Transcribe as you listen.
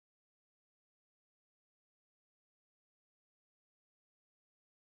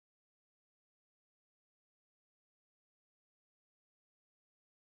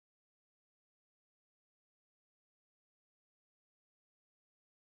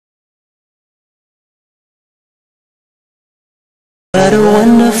What a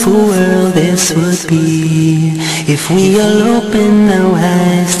wonderful world this would be if we all open our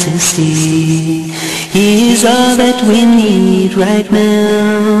eyes to see. He is all that we need right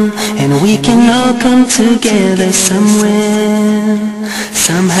now, and we can all come together somewhere,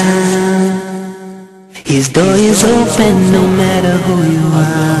 somehow. His door is open no matter who you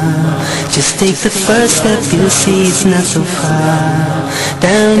are. Just take the first step, you'll see it's not so far.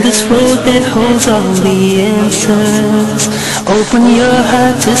 Down this road that holds all the answers, open your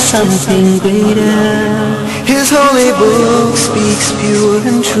heart to something greater. His holy book speaks pure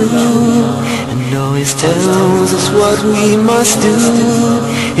and true, and always tells us what we must do.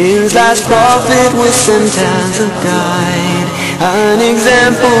 His last prophet was sent as a guide, an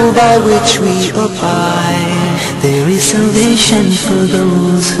example by which we abide. There is salvation for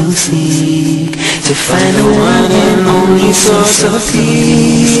those who seek to find the one and only source of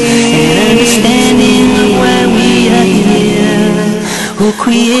peace, and understanding of why we are here, who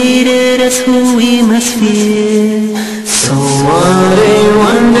created us, who we must fear. So what a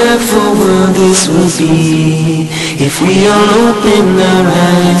wonderful world this will be if we all open our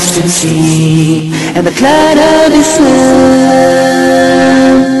eyes to see, and the cloud of Islam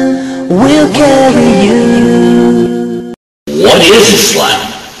will carry you. What is Islam?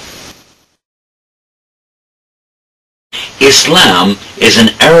 Islam is an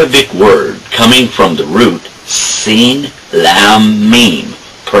Arabic word coming from the root Sin Lam Mim,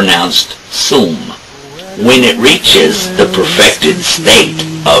 pronounced Sum. When it reaches the perfected state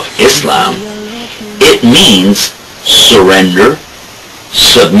of Islam, it means surrender,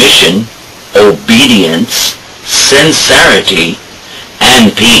 submission, obedience, sincerity,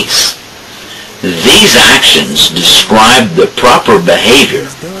 and peace. These actions describe the proper behavior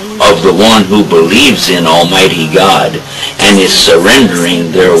of the one who believes in Almighty God and is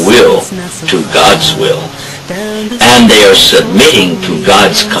surrendering their will to God's will, and they are submitting to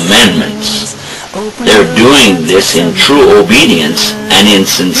God's commandments. They're doing this in true obedience and in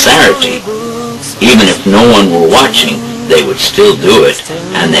sincerity. Even if no one were watching, they would still do it,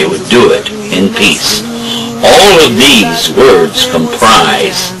 and they would do it in peace. All of these words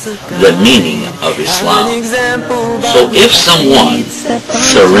comprise the meaning of Islam. So if someone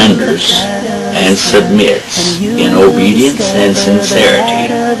surrenders and submits in obedience and sincerity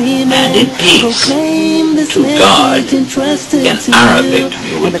and in peace to God, in Arabic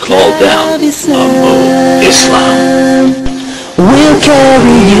we would call them Abu Islam. We'll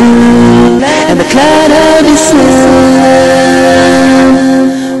carry you, and the cloud of Islam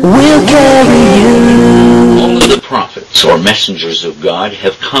will carry you. All of the prophets or messengers of God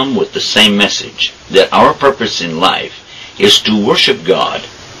have come with the same message, that our purpose in life is to worship God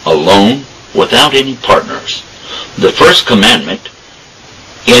alone without any partners. The first commandment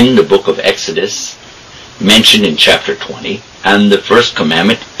in the book of Exodus, mentioned in chapter 20, and the first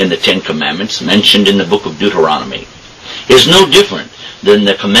commandment in the Ten Commandments, mentioned in the book of Deuteronomy, is no different than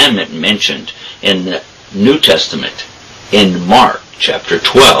the commandment mentioned in the New Testament in Mark chapter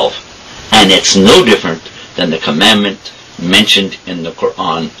 12, and it's no different than the commandment mentioned in the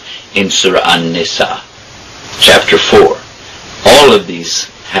Quran in Surah An-Nisa chapter 4. All of these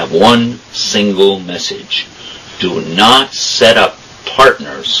have one single message: do not set up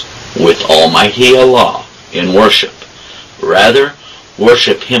partners with Almighty Allah in worship. Rather,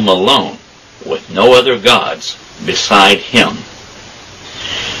 worship Him alone with no other gods beside Him.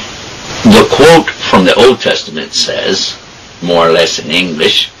 The quote from the Old Testament says, more or less in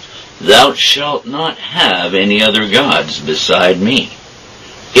English, "Thou shalt not have any other gods beside me."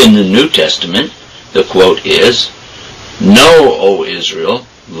 In the New Testament, the quote is, "Know, O Israel,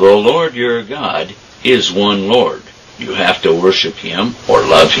 the Lord your God is one Lord. You have to worship Him or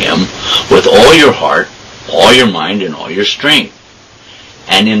love Him with all your heart, all your mind, and all your strength."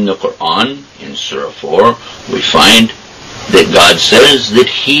 And in the Quran, in Surah 4, we find that God says that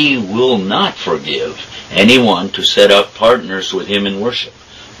He will not forgive anyone to set up partners with Him in worship.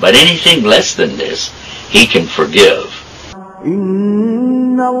 But anything less than this, He can forgive.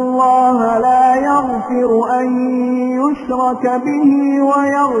 إن الله لا يغفر أن يشرك به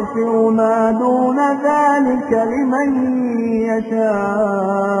ويغفر ما دون ذلك لمن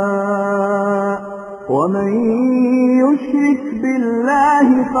يشاء ومن يشرك بالله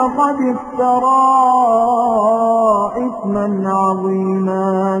فقد افترى إثما عظيما.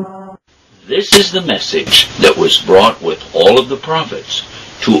 This is the message that was brought with all of the prophets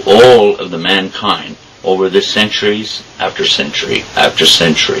to all of the mankind over the centuries after century after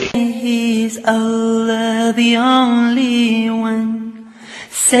century. He's Allah the only one.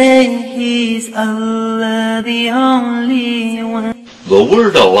 Say He's Allah the only one. The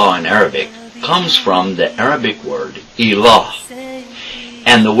word Allah in Arabic comes from the Arabic word ilah,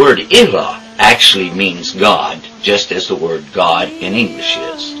 And the word Ilah actually means God, just as the word God in English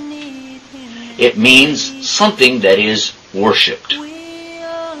is. It means something that is worshipped.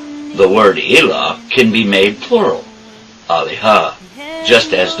 The word Ilah can be made plural, Alihah,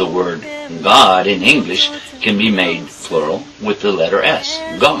 just as the word God in English can be made plural with the letter S,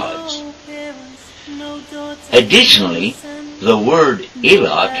 gods. Additionally, the word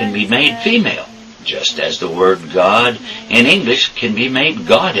Ilah can be made female, just as the word God in English can be made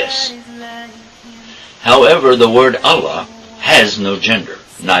goddess. However, the word Allah has no gender,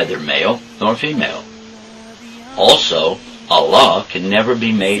 neither male nor female. Also, Allah can never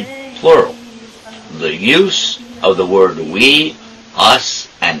be made plural. The use of the word we, us,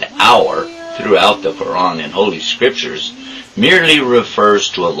 and our throughout the Quran and Holy Scriptures merely refers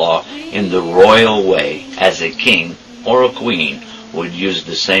to Allah in the royal way, as a king or a queen would use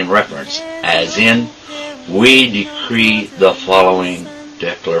the same reference, as in, we decree the following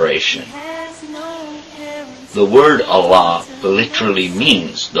declaration. The word Allah literally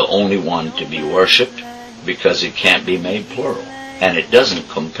means the only one to be worshipped, because it can't be made plural, and it doesn't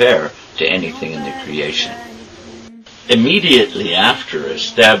compare to anything in the creation. Immediately after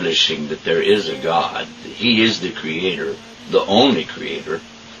establishing that there is a God, He is the Creator, the only Creator,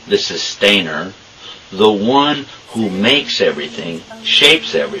 the Sustainer, the one who makes everything,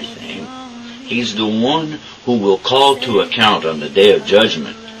 shapes everything, He's the one who will call to account on the Day of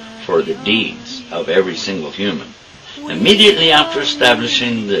Judgment for the deeds of every single human. Immediately after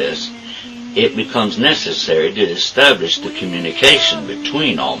establishing this, it becomes necessary to establish the communication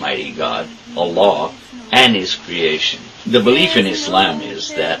between Almighty God, Allah, and His creation. The belief in Islam is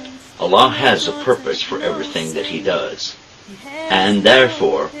that Allah has a purpose for everything that He does. And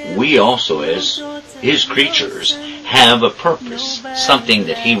therefore, we also as His creatures have a purpose, something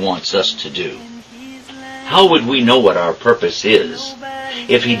that He wants us to do. How would we know what our purpose is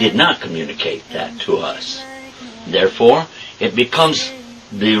if He did not communicate that to us? Therefore, it becomes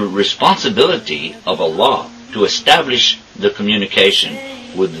the responsibility of Allah to establish the communication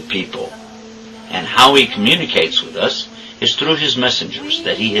with the people. And how He communicates with us is through His messengers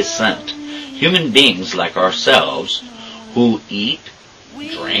that He has sent. Human beings like ourselves who eat,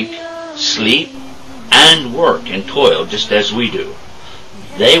 drink, sleep, and work and toil just as we do.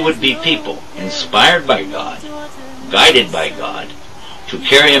 They would be people inspired by God, guided by God, to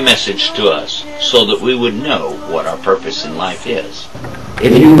carry a message to us so that we would know what our purpose in life is.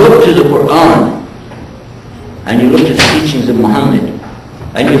 If you look to the Quran and you look at the teachings of Muhammad,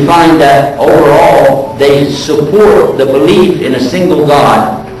 and you find that overall they support the belief in a single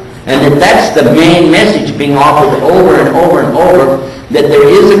God, and that's the main message being offered over and over and over, that there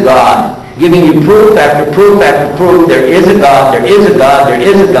is a God, giving you proof after proof after proof, there is a God, there is a God, there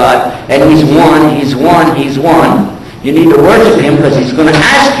is a God, and He's one, He's one, He's one. You need to worship Him because He's going to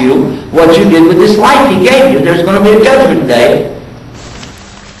ask you what you did with this life He gave you. There's going to be a judgment day.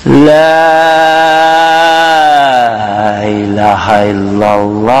 La ilaha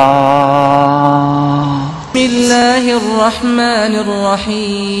illallah. Bismillahir Rahmanir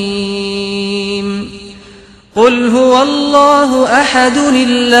Rahim. قل هو الله أحد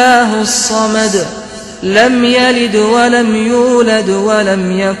الله الصمد لم يلد ولم يولد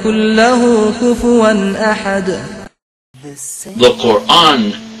ولم يكن له كفوا أحد. The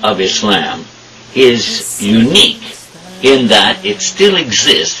Quran of Islam is unique in that it still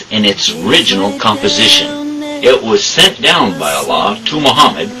exists in its original composition. It was sent down by Allah to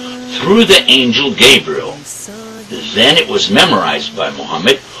Muhammad through the angel Gabriel. Then it was memorized by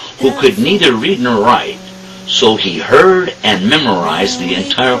Muhammad, who could neither read nor write. So he heard and memorized the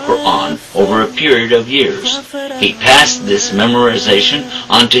entire Quran over a period of years. He passed this memorization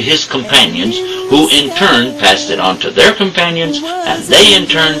on to his companions, who in turn passed it on to their companions, and they in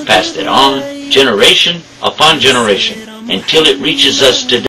turn passed it on generation upon generation until it reaches us today.